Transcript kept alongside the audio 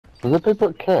Was there people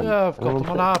at camp? Yeah, I've got them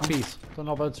on our piece. Don't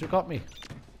know about who got me.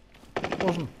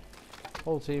 Wasn't.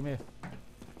 Whole team here.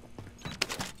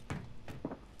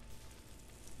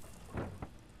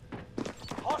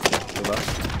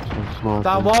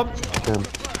 Down one.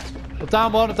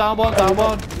 Down one, down one, down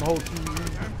one. Hold.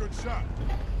 Good shot.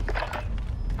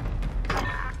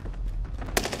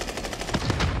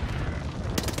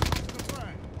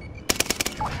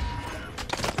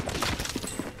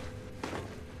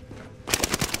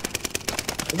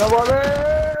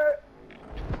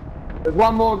 There's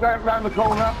one more going round the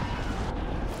corner.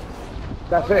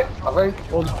 That's it, I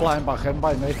think. One's flying back in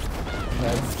by me.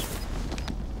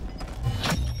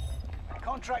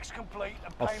 Contract's complete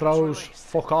and I'll payments throws. released.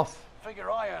 Fuck off.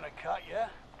 Figure I earn a cut, yeah?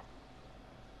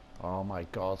 Oh my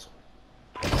god.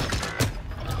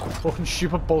 Fucking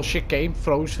stupid bullshit game.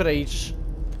 Froze for ages.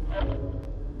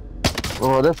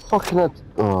 Oh, they're fucking at.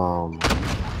 Oh.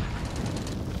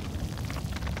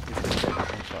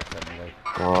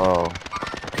 Oh.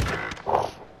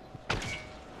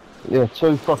 Yeah,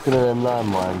 2 fucking of them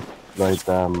landmines laid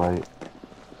down, mate.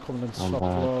 Coming in swap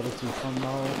quality from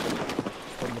now.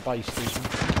 From the base station.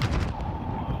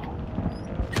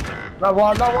 No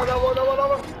one, no one, no one, no one, no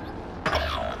one.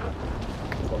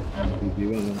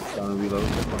 You and trying to reload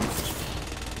the one.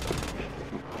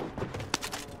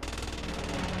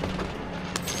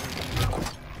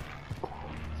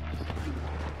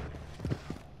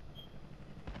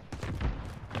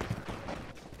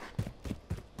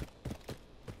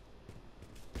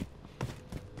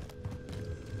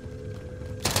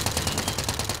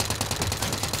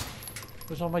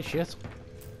 Where's all my shit?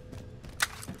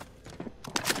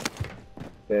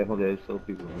 Careful, there's still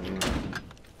people in here.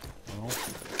 No.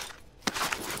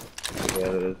 Yeah,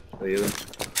 there is. Are you there?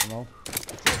 No.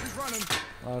 He's running.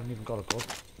 I haven't even got a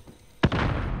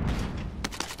gun.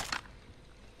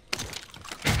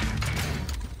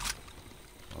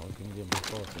 Oh, give me the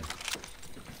M40.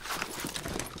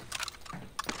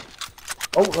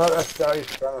 Oh, no, that's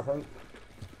Gary's gun, I think.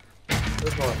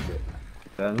 There's my shit.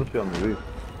 Yeah, it must be on the roof.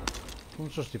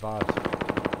 Someone's just divided.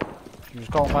 You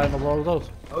just can't find the world out.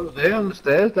 Oh, there on the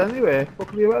stairs, anyway.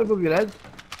 Fucking you right above your head.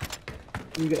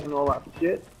 You getting all that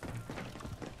shit.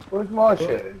 Where's my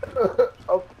shit?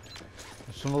 Oh,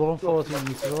 There's another one 14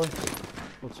 meters away.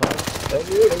 What side?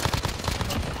 There you go.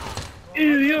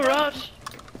 Ew, you're us!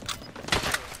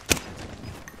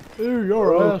 Ooh,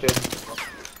 you're Oh, right. shit.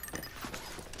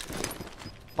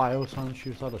 Biosan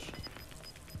shoots at us.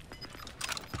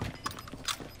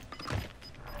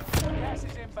 Gas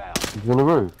is inbound. He's on the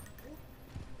roof.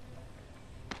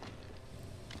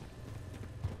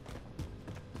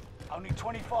 Only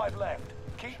 25 left.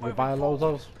 Keep Should we moving buy a load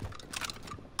forward. of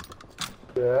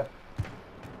those? yeah.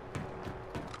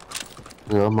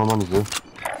 Yeah, my money's there.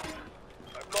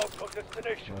 I've logged on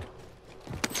destination.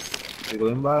 You go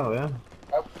in by, yeah?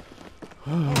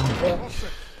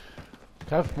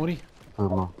 Kev, money. Oh,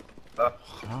 man.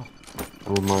 Oh.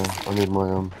 I need my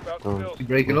gun. You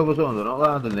breaking up or something? They're not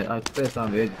landing it. It's the first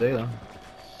time we heard you say that.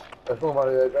 There's more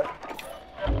money there, Jack.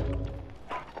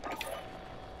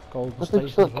 Golden I think Station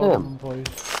so, as well, Cam. boys.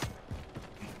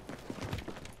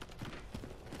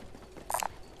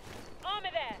 Armor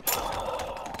there.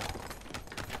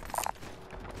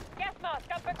 Gas mask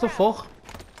up for What the fuck?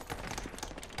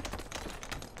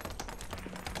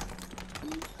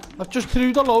 I've just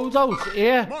threw the loads out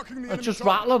here. Marking the It's enemy just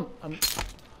target. rattling. And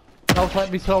now it's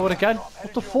letting me throw it again.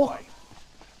 What the fuck?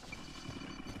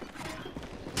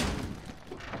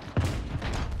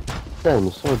 Damn,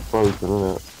 it's so broken,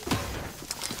 isn't it?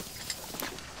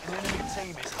 An enemy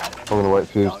team is hunting. I'm gonna wait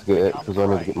for you Don't to get it pick because up I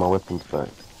need the to get my weapons back.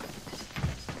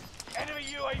 enemy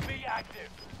UAV active.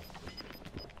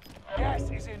 Gas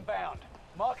is inbound.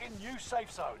 Marking new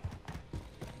safe zone.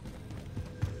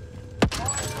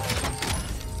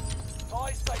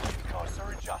 Fire station costs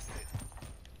are adjusted.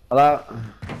 Hello?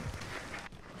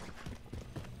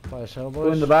 Fire sale, Go in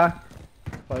boys. the back.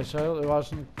 Fire sale. It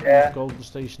wasn't Yeah. Golden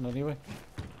Station anyway.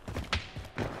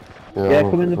 Yeah, I'm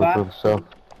come in the gonna go back. south.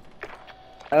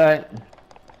 Alright.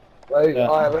 Wait, Yeah.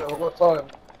 I haven't got time.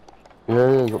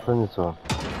 Yeah, got plenty of time.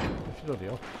 If you don't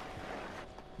deal.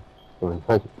 Sorry,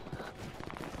 thank you.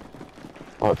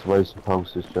 I like to raise some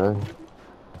pulses, Joe.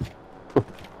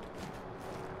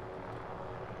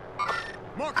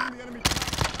 Marking the enemy.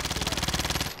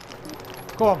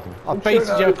 Go on. I've baited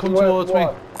you. Come towards me.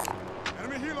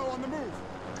 Enemy helo on the move.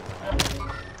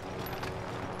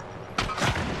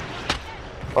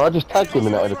 I just tagged him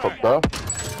in that helicopter.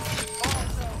 Fire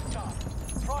sales done.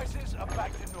 Prices are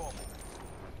back to normal.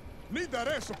 Need that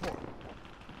air support.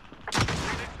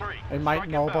 I might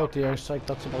know about the airstrike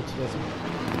that's about to hit him.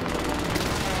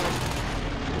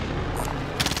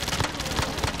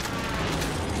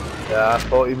 Yeah,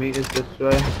 40 metres this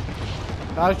way.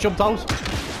 I jumped out.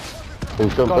 He's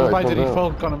jumped Gonna out, buy he's the jumped refill.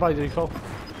 out. Gonna buy the refill.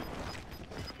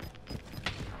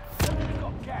 We've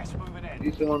got gas moving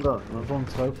in. See someone down? No. Run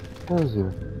through. Where is he?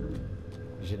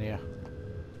 He's in here.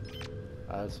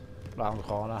 As round the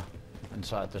corner,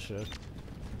 inside the shirt.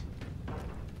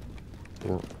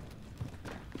 Yeah.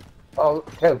 Oh,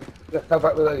 Kev, let's go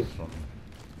back with these.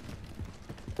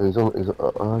 He's not even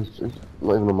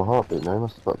on my heartbeat now, he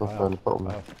must have backed off down the bottom.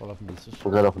 I have 11 meters.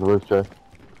 We'll get up on the roof, Joe.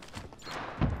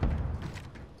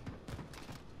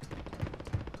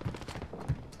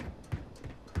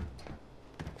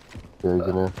 Yeah, he's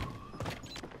in there.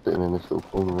 Sitting in this little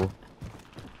corner there.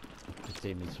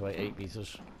 15 meters away, 8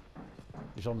 meters.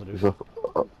 He's on the He's roof.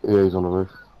 up, yeah, he's on the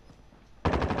roof.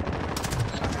 The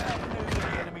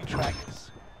enemy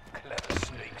trackers. Clever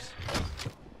sneaks.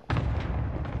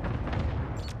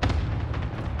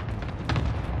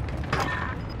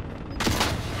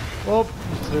 Oh,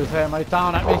 he's through there, mate.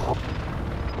 Down at me.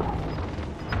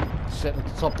 Sitting at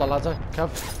the top of the ladder, Kev.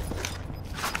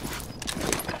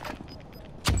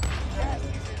 Gas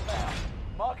is inbound.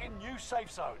 Marking new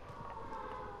safe zone.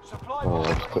 Supply Oh,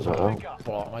 let's box put that coming out. up.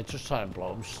 Blow him, mate. Just try and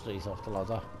blow him straight off the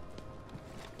ladder.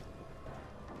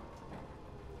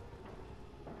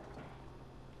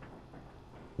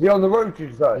 Is he on the roof,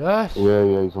 you say? Yes.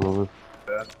 Yeah, he's on the roof.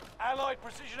 Allied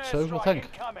precision So, what do you airstrike think?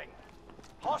 incoming.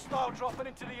 Hostile dropping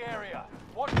into the area.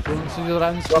 Watch Do you want to see the the other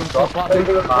end? Drop, drop. Jump Take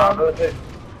it harbour, I think.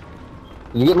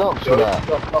 You get knocked for that?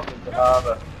 Drop into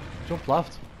harbour. Jump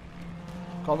left.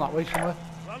 Gone that way somewhere.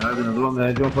 There's another one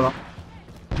there, jumping up.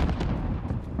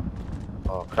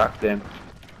 Oh, cracked him.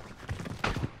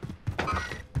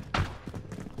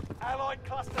 Allied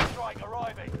cluster strike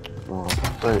arriving. Oh,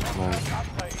 great, man.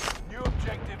 Update. New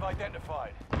objective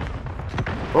identified.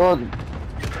 Oh,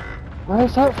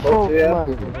 where's that from, yeah.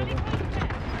 mate?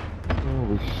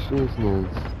 Holy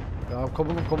shizness. Yeah, I'm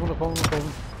coming.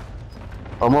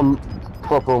 I'm on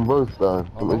proper on both though.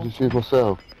 Oh. Let me just use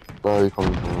myself. No, you're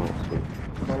coming from the right side.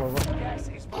 All over. Gas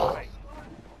is moving.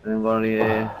 Then got any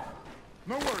No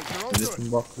worries, you're all medicine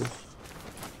good. boxes.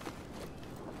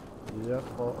 Yeah,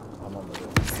 but I'm on the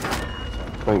roof.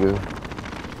 Thank you.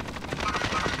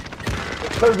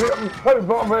 Two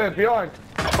bottom here, behind.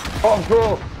 Bottom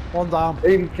drawer. One down.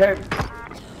 Even Kev.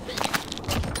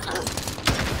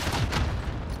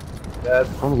 Dead.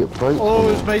 Trying to get plates. Oh,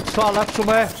 on his it. mate's far left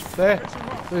somewhere. There.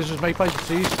 There's his mate by the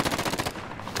trees.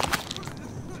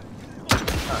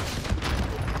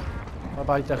 Bye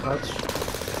bye, deckheads.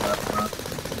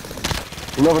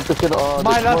 Another ticket. Oh,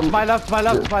 My this left, one- my left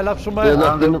Yeah, somewhere.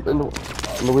 left in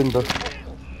the window.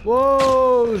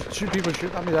 Whoa, there's two people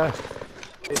shooting at me there.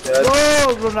 He's dead.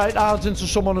 Whoa, run right out into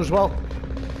someone as well.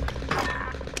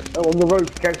 Oh, on the roof,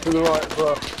 Kev to the right as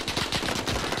well.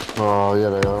 Oh, yeah,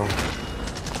 they are.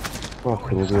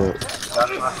 Fucking idiot. That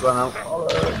last one out.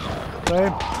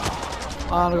 Same.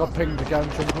 And I got pinged again,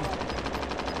 jumping.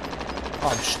 Oh,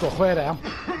 I'm stuck where I am.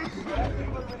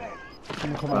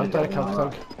 Someone coming out there, I can't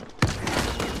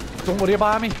think. Don't worry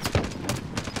about me.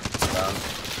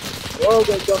 Oh,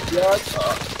 they got the yard.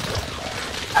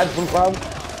 And some clown.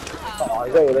 Oh,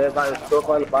 he's over there by the stuff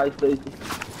by the fire station.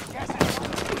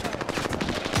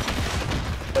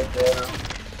 Right there now.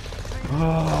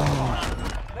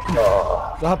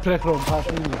 That prick run past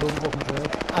me in the gun fucking trail.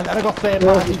 And then I got third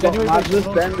parties anyway. Madness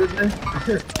then, didn't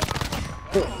it?